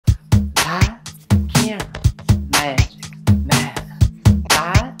camera, magic, magic.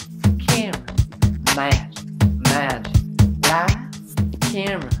 Light, camera, magic, magic. Lights,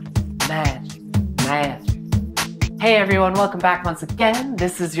 camera, magic, magic. Hey everyone, welcome back once again.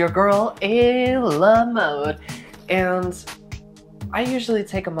 This is your girl, Ayla Mode. And I usually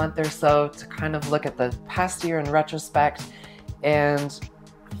take a month or so to kind of look at the past year in retrospect and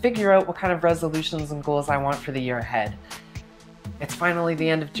figure out what kind of resolutions and goals I want for the year ahead. It's finally the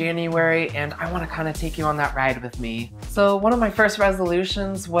end of January and I want to kind of take you on that ride with me. So one of my first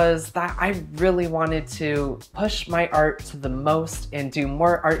resolutions was that I really wanted to push my art to the most and do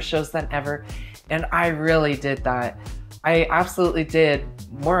more art shows than ever, and I really did that. I absolutely did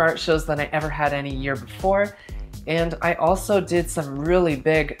more art shows than I ever had any year before, and I also did some really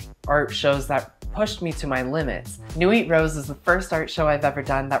big art shows that pushed me to my limits. New Eat Rose is the first art show I've ever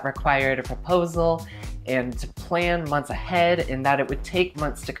done that required a proposal and to plan months ahead, and that it would take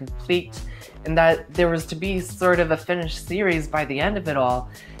months to complete, and that there was to be sort of a finished series by the end of it all.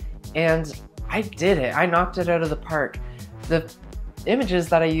 And I did it. I knocked it out of the park. The images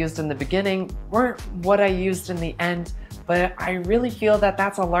that I used in the beginning weren't what I used in the end, but I really feel that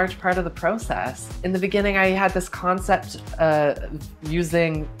that's a large part of the process. In the beginning, I had this concept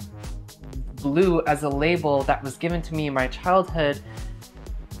using blue as a label that was given to me in my childhood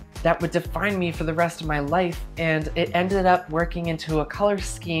that would define me for the rest of my life, and it ended up working into a color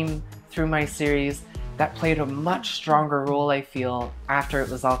scheme through my series that played a much stronger role, I feel, after it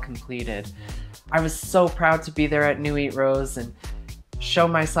was all completed. I was so proud to be there at New Eat Rose and show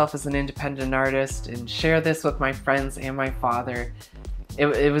myself as an independent artist and share this with my friends and my father.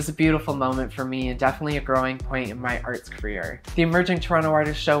 It was a beautiful moment for me and definitely a growing point in my arts career. The Emerging Toronto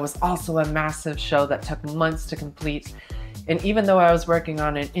Artist Show was also a massive show that took months to complete, and even though I was working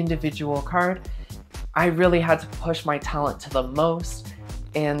on an individual card, I really had to push my talent to the most,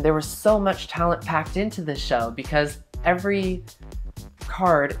 and there was so much talent packed into this show because every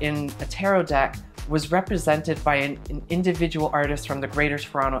card in a tarot deck was represented by an individual artist from the Greater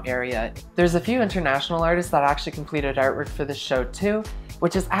Toronto area. There's a few international artists that actually completed artwork for this show too,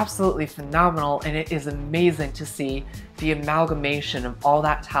 which is absolutely phenomenal, and it is amazing to see the amalgamation of all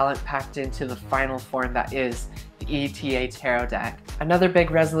that talent packed into the final form that is the ETA Tarot deck. Another big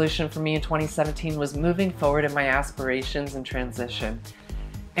resolution for me in 2017 was moving forward in my aspirations and transition.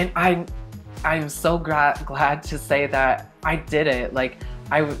 And I'm so glad to say that I did it. Like,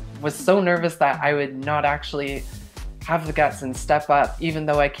 I was so nervous that I would not actually have the guts and step up, even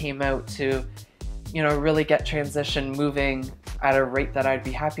though I came out to, you know, really get transition moving at a rate that I'd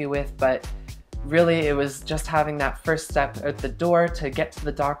be happy with. But really, it was just having that first step out the door to get to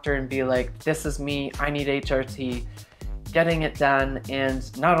the doctor and be like, this is me, I need HRT, getting it done.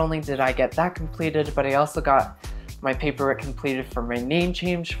 And not only did I get that completed, but I also got my paperwork completed for my name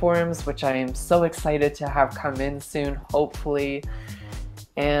change forms, which I am so excited to have come in soon, hopefully.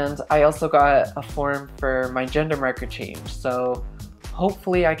 And I also got a form for my gender marker change, so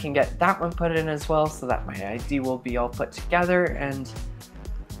hopefully I can get that one put in as well so that my ID will be all put together and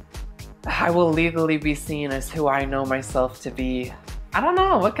I will legally be seen as who I know myself to be. I don't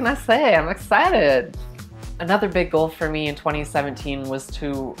know, what can I say? I'm excited! Another big goal for me in 2017 was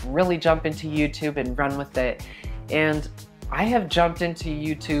to really jump into YouTube and run with it, and I have jumped into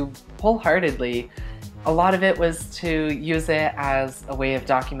YouTube wholeheartedly. A lot of it was to use it as a way of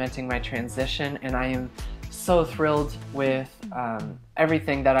documenting my transition, and I am so thrilled with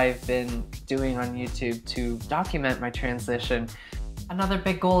everything that I've been doing on YouTube to document my transition. Another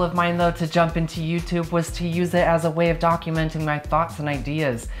big goal of mine, though, to jump into YouTube was to use it as a way of documenting my thoughts and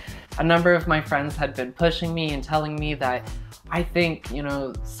ideas. A number of my friends had been pushing me and telling me that I think, you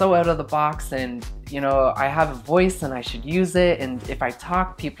know, so out of the box, and, you know, I have a voice and I should use it, and if I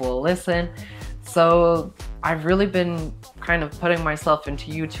talk, people will listen. So I've really been kind of putting myself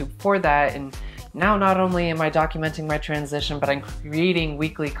into YouTube for that, and now not only am I documenting my transition, but I'm creating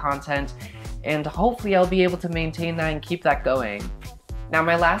weekly content, and hopefully I'll be able to maintain that and keep that going. Now,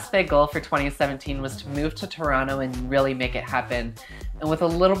 my last big goal for 2017 was to move to Toronto and really make it happen. And with a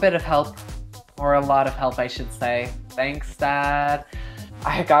little bit of help, or a lot of help I should say, thanks Dad,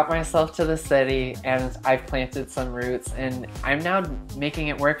 I got myself to the city and I've planted some roots, and I'm now making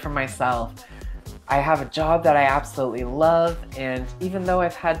it work for myself. I have a job that I absolutely love, and even though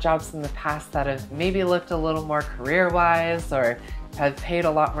I've had jobs in the past that have maybe looked a little more career-wise or have paid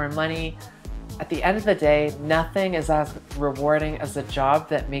a lot more money, at the end of the day, nothing is as rewarding as a job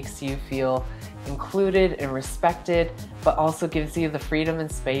that makes you feel included and respected, but also gives you the freedom and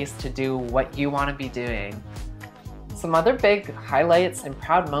space to do what you want to be doing. Some other big highlights and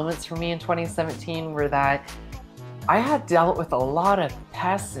proud moments for me in 2017 were that I had dealt with a lot of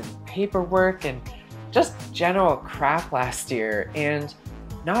pests and paperwork and just general crap last year. And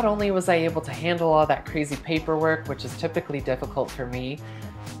not only was I able to handle all that crazy paperwork, which is typically difficult for me,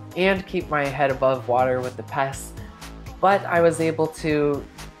 and keep my head above water with the pests, but I was able to,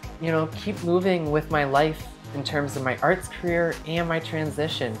 keep moving with my life in terms of my arts career and my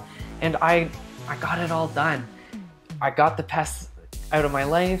transition. And I got it all done. I got the pests out of my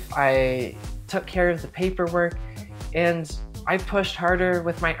life, I took care of the paperwork, and I pushed harder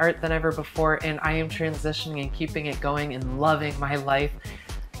with my art than ever before, and I am transitioning and keeping it going and loving my life.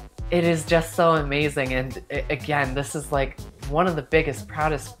 It is just so amazing, and again, this is like one of the biggest,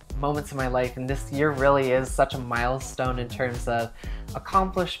 proudest moments of my life, and this year really is such a milestone in terms of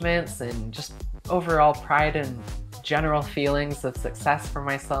accomplishments and just overall pride and general feelings of success for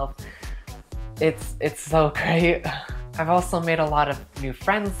myself. It's so great. I've also made a lot of new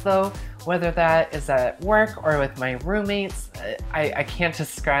friends though, whether that is at work or with my roommates. I can't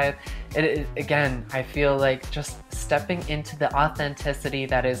describe it. Again, I feel like just stepping into the authenticity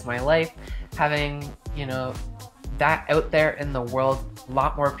that is my life, having, that out there in the world, a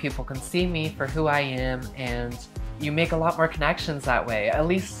lot more people can see me for who I am, and you make a lot more connections that way. At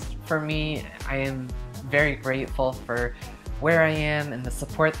least for me, I am very grateful for where I am and the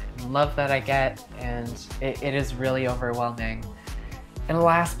support and love that I get, and it is really overwhelming. And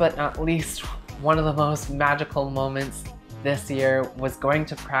last but not least, one of the most magical moments this year was going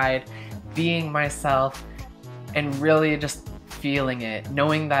to Pride, being myself, and really just feeling it,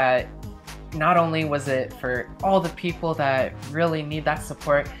 knowing that not only was it for all the people that really need that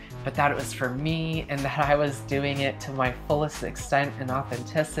support, but that it was for me and that I was doing it to my fullest extent and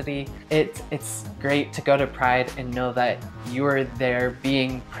authenticity. It's great to go to Pride and know that you are there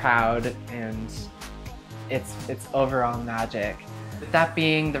being proud, and it's overall magic. With that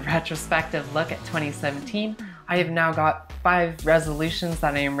being the retrospective look at 2017, I have now got 5 resolutions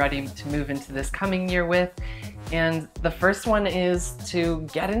that I am ready to move into this coming year with. And the first one is to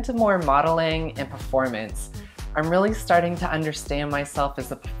get into more modeling and performance. I'm really starting to understand myself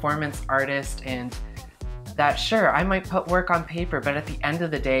as a performance artist, and that sure, I might put work on paper, but at the end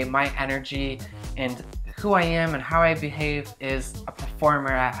of the day, my energy and who I am and how I behave is a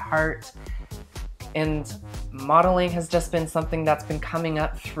performer at heart. And modeling has just been something that's been coming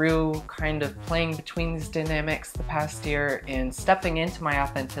up through kind of playing between these dynamics the past year and stepping into my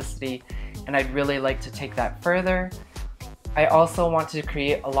authenticity, and I'd really like to take that further. I also want to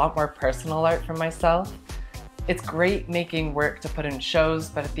create a lot more personal art for myself. It's great making work to put in shows,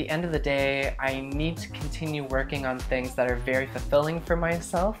 but at the end of the day, I need to continue working on things that are very fulfilling for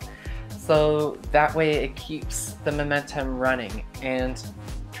myself, so that way it keeps the momentum running. And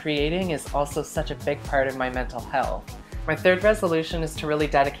creating is also such a big part of my mental health. My third resolution is to really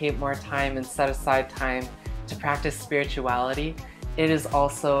dedicate more time and set aside time to practice spirituality. It is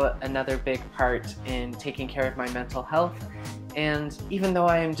also another big part in taking care of my mental health, and even though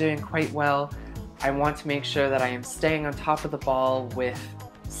I am doing quite well, I want to make sure that I am staying on top of the ball with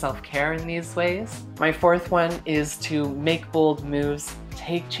self-care in these ways. My fourth one is to make bold moves,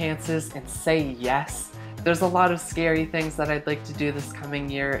 take chances, and say yes. There's a lot of scary things that I'd like to do this coming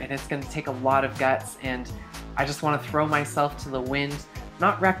year, and it's going to take a lot of guts, and I just want to throw myself to the wind,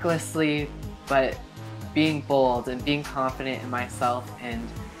 not recklessly, but being bold and being confident in myself and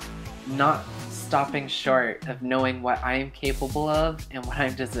not stopping short of knowing what I am capable of and what I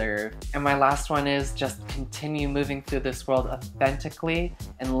deserve. And my last one is just continue moving through this world authentically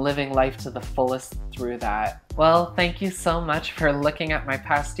and living life to the fullest through that. Well, thank you so much for looking at my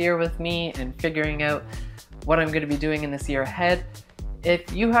past year with me and figuring out what I'm going to be doing in this year ahead.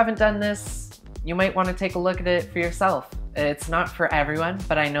 If you haven't done this, you might want to take a look at it for yourself. It's not for everyone,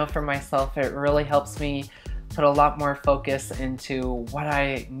 but I know for myself it really helps me put a lot more focus into what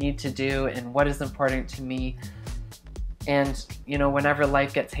I need to do and what is important to me. And whenever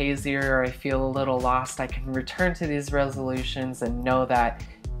life gets hazier or I feel a little lost, I can return to these resolutions and know that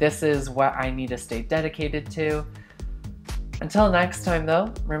this is what I need to stay dedicated to. Until next time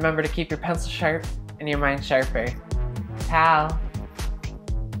though, remember to keep your pencil sharp and your mind sharper. Ciao!